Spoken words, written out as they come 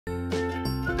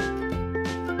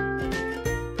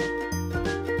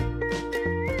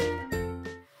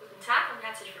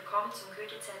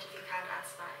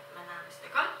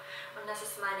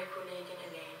meine Kollegin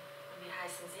Elaine. Und wie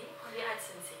heißen Sie und wie alt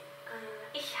sind Sie?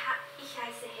 Ich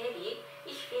heiße Heli,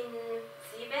 ich bin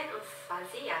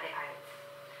 27 Jahre alt.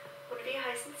 Und wie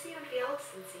heißen Sie und wie alt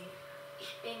sind Sie?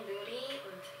 Ich bin Luri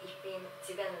und ich bin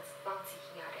 27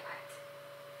 Jahre alt.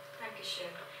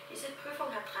 Dankeschön. Diese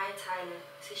Prüfung hat 3 Teile.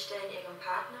 Sie stellen Ihrem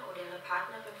Partner oder Ihrer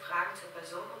Partnerin Fragen zur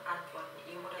Person und antworten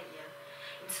ihm oder ihr.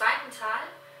 Im zweiten Teil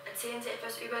erzählen Sie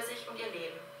etwas über sich und Ihr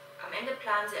Leben. Am Ende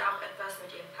planen Sie auch etwas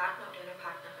mit Ihrem Partner oder Ihrer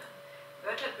Partnerin.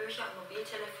 Wörterbücher und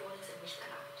Mobiltelefone sind nicht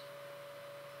erlaubt.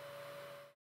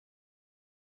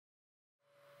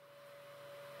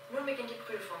 Nun beginnt die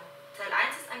Prüfung. Teil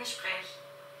 1 ist ein Gespräch.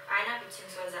 Einer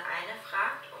bzw. eine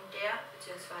fragt und der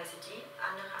bzw. die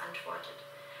andere antwortet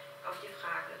auf die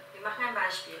Frage. Wir machen ein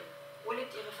Beispiel. Wo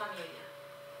lebt Ihre Familie?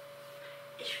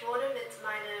 Ich wohne mit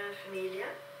meiner Familie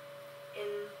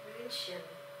in München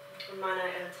und meine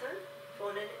Eltern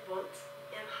wohnt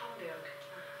in Hamburg.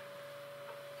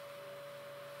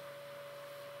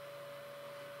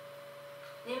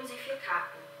 Nehmen Sie 4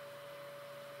 Karten.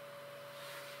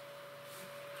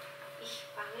 Ich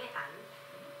fange an.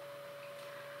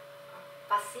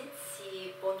 Was sind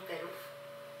Sie Beruf?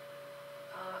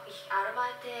 Ich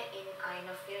arbeite in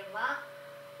einer Firma.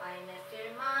 Meine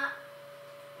Firma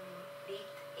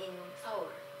liegt in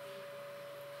Seoul.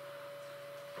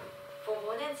 Wo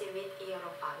wohnen Sie mit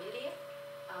Ihrer Familie?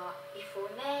 Ich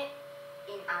wohne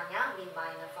in Anja mit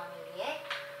meiner Familie.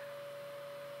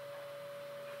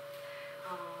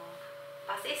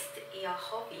 Was ist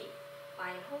Ihr Hobby?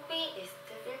 Mein Hobby ist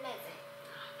Filme sehen.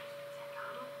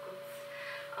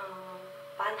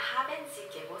 Wann haben Sie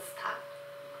Geburtstag?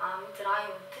 Am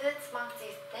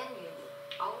 23. Juni.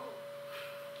 Oh.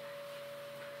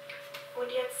 Und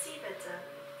jetzt Sie bitte.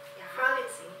 Ja. Fragen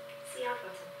Sie. Sie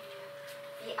antworten.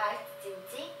 Wie alt sind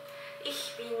Sie?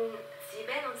 Ich bin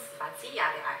 27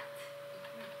 Jahre alt.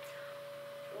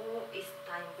 Wo ist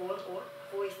dein Wohnort?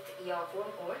 Wo ist Ihr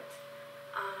Wohnort?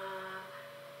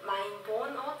 Mein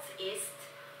Wohnort ist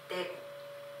Daegu.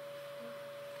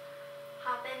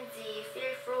 Haben Sie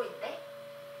viel Freunde?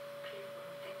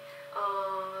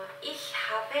 Ich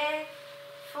habe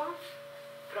 5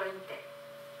 Freunde.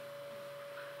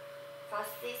 Was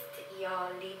ist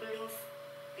Ihr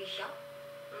Lieblingsbücher?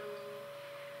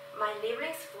 Mein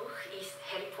Lieblingsbuch ist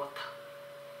Harry Potter.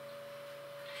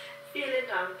 Vielen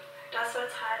Dank. Das war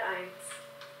Teil 1.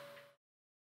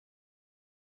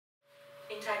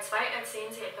 In Teil 2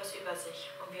 erzählen Sie etwas über sich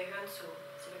und wir hören zu.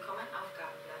 Sie bekommen ein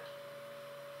Aufgabenblatt.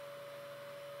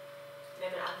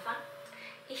 Wer will anfangen?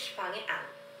 Ich fange an.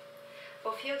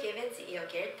 Wofür geben Sie Ihr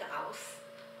Geld aus?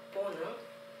 Wohnung.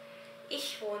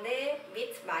 Ich wohne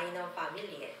mit meiner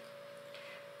Familie.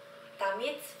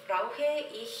 Damit brauche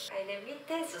ich eine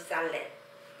Miete zu zahlen.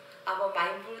 Aber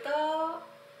mein Bruder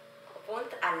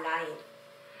wohnt allein.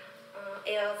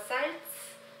 Er zahlt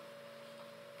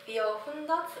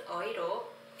 400 €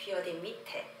 für die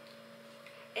Miete.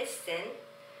 Essen.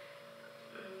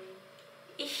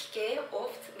 Ich gehe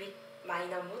oft mit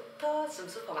meiner Mutter zum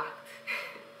Supermarkt.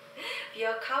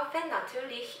 Wir kaufen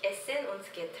natürlich Essen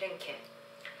und Getränke.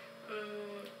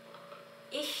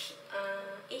 Ich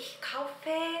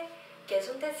kaufe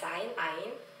gesunde Sachen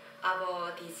ein,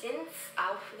 aber die sind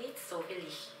auch nicht so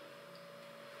billig.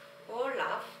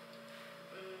 Urlaub.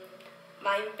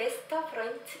 Mein bester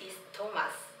Freund ist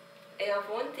Thomas. Er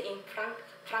wohnt in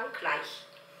Frankreich.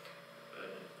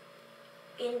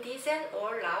 In diesem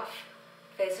Urlaub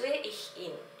besuche ich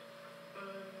ihn.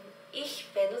 Ich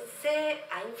benutze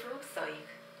ein Flugzeug.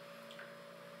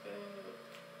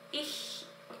 Ich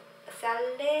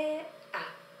zahle,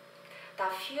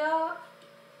 dafür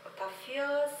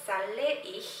zahle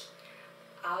ich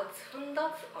aus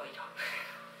 100 €.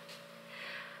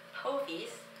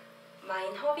 Hobbys.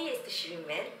 Mein Hobby ist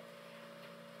Schwimmen.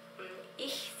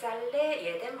 Ich zahle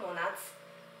jeden Monat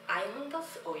 100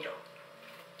 €.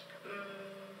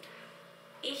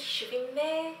 Ich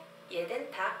schwimme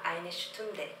jeden Tag eine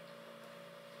Stunde.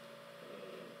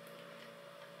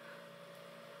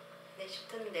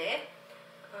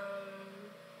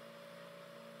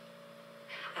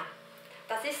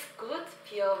 Das ist gut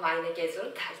für meine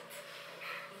Gesundheit.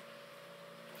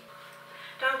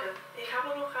 Danke. Ich habe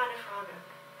noch eine Frage.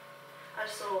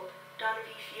 Also, dann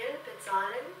wie viel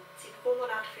bezahlen Sie pro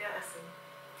Monat für Essen?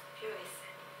 Für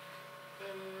Essen.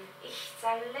 Ich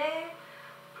zahle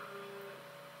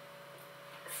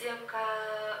circa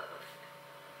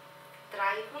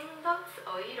 300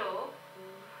 €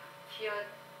 für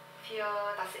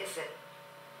das Essen.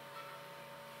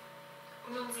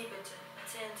 Und nun Sie bitte,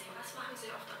 erzählen Sie, was machen Sie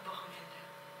oft am Wochenende?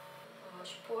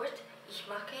 Sport. Ich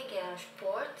mag gerne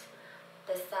Sport,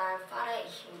 deshalb fahre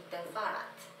ich mit dem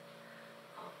Fahrrad.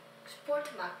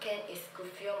 Sport machen ist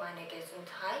gut für meine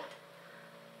Gesundheit.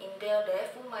 In der Nähe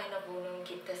von meiner Wohnung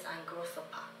gibt es einen großen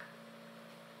Park.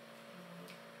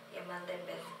 Jemanden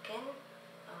besuchen.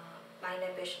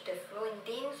 Meine beste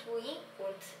Freundin Zoe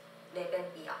wohnt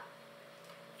neben mir.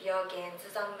 Wir gehen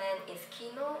zusammen ins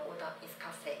Kino oder ins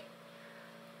Café.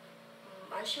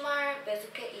 Manchmal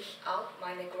besuche ich auch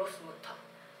meine Großmutter.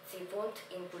 Sie wohnt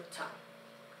in Bhutan.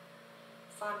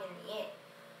 Familie.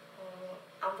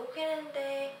 Am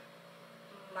Wochenende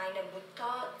meine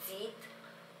Mutter sieht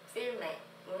Filme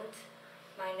und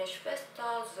meine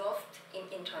Schwester surft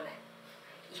im Internet.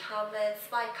 Ich habe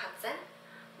 2 Katzen.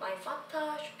 Mein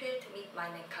Vater spielt mit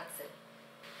meinen Katzen.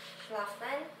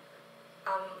 Schlafen.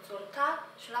 Am Sonntag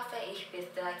schlafe ich bis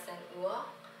 13 Uhr.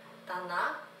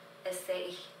 Danach esse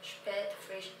ich spät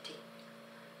Frühstück.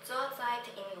 Zurzeit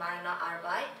in meiner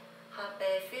Arbeit habe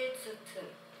ich viel zu tun.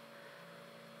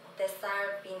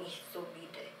 Deshalb bin ich so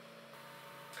müde.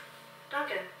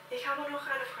 Danke, ich habe noch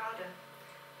eine Frage.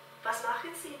 Was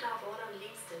machen Sie da wohl am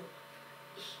liebsten?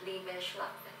 Ich liebe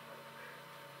Schlafen.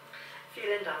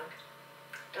 Vielen Dank.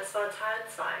 Das war Teil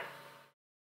 2.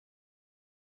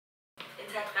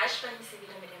 In Teil 3 sprechen Sie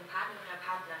wieder mit Ihrem Partner oder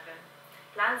Partnerin.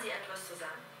 Planen Sie etwas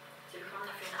zusammen. Sie bekommen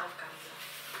dafür ein Aufgabenblatt.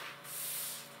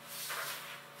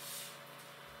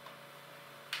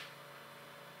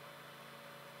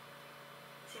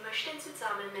 Sie möchten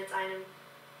zusammen mit einem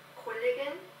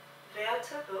Kollegen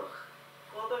Wörterbuch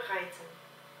vorbereiten.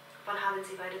 Wann haben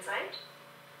Sie beide Zeit?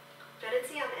 Wählen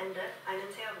Sie am Ende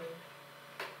einen Termin.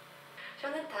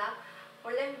 Schönen Tag.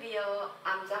 Wollen wir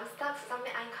am Samstag zusammen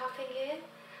einkaufen gehen?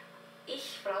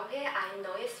 Ich brauche ein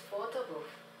neues Fotobuch.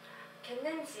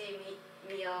 Können Sie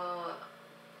mit mir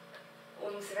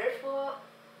um 12 Uhr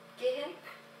gehen?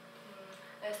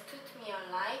 Es tut mir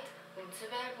leid, um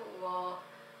 12 Uhr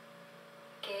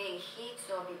gehe ich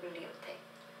zur Bibliothek.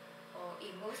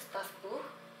 Ich muss das Buch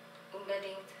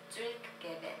unbedingt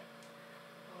zurückgeben.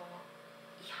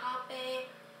 Ich habe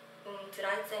um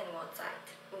 13 Uhr Zeit.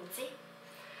 Und Sie?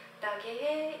 Da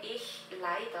gehe ich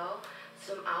leider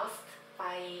zum Arzt,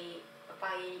 weil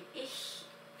ich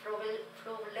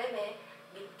Probleme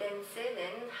mit den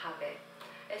Zähnen habe.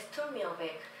 Es tut mir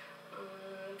weh.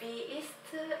 Wie ist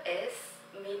es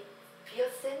mit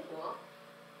 14 Uhr?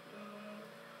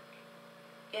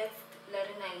 Jetzt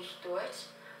lerne ich Deutsch,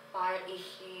 weil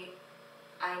ich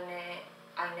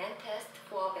einen Test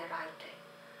vorbereite.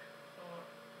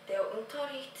 Der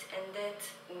Unterricht endet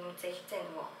um 16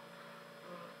 Uhr.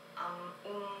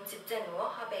 Um 17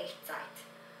 Uhr habe ich Zeit.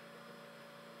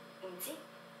 Und Sie?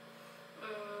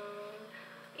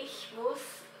 Ich muss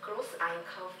groß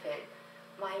einkaufen.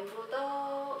 Mein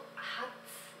Bruder hat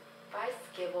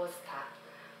bald Geburtstag.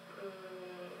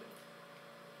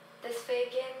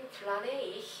 Deswegen plane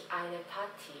ich eine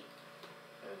Party.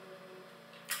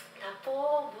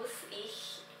 Davor muss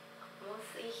ich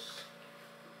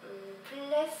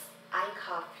vieles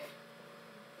einkaufen.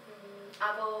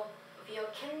 Aber wir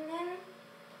können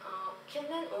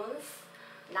uns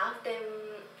nach dem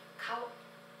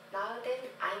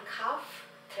Einkauf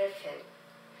treffen.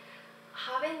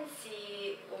 Haben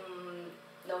Sie um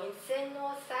 19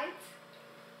 Uhr Zeit?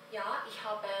 Ja, ich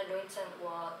habe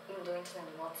um 19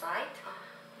 Uhr Zeit,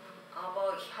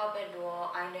 aber ich habe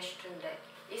nur eine Stunde.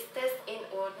 Ist es in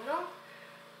Ordnung?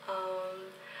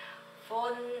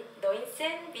 Von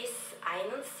 19 bis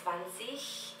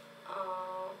 21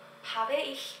 habe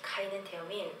ich keinen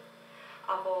Termin.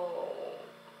 Aber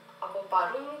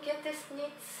warum geht es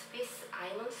nicht bis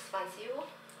 21 Uhr?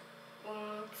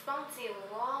 Um 20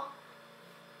 Uhr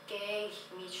gehe ich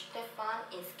mit Stefan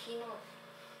ins Kino.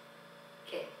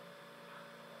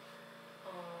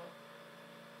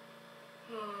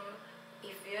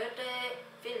 Ich würde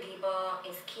viel lieber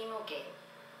ins Kino gehen.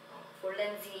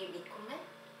 Wollen Sie mitkommen?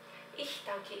 Ich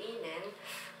danke Ihnen.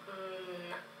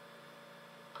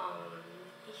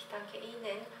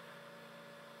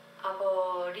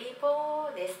 Aber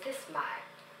lieber nächstes Mal.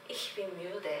 Ich bin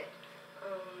müde.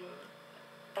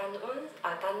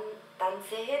 Dann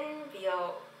sehen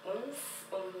wir uns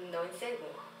um 19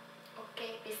 Uhr.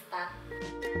 Okay, bis dann.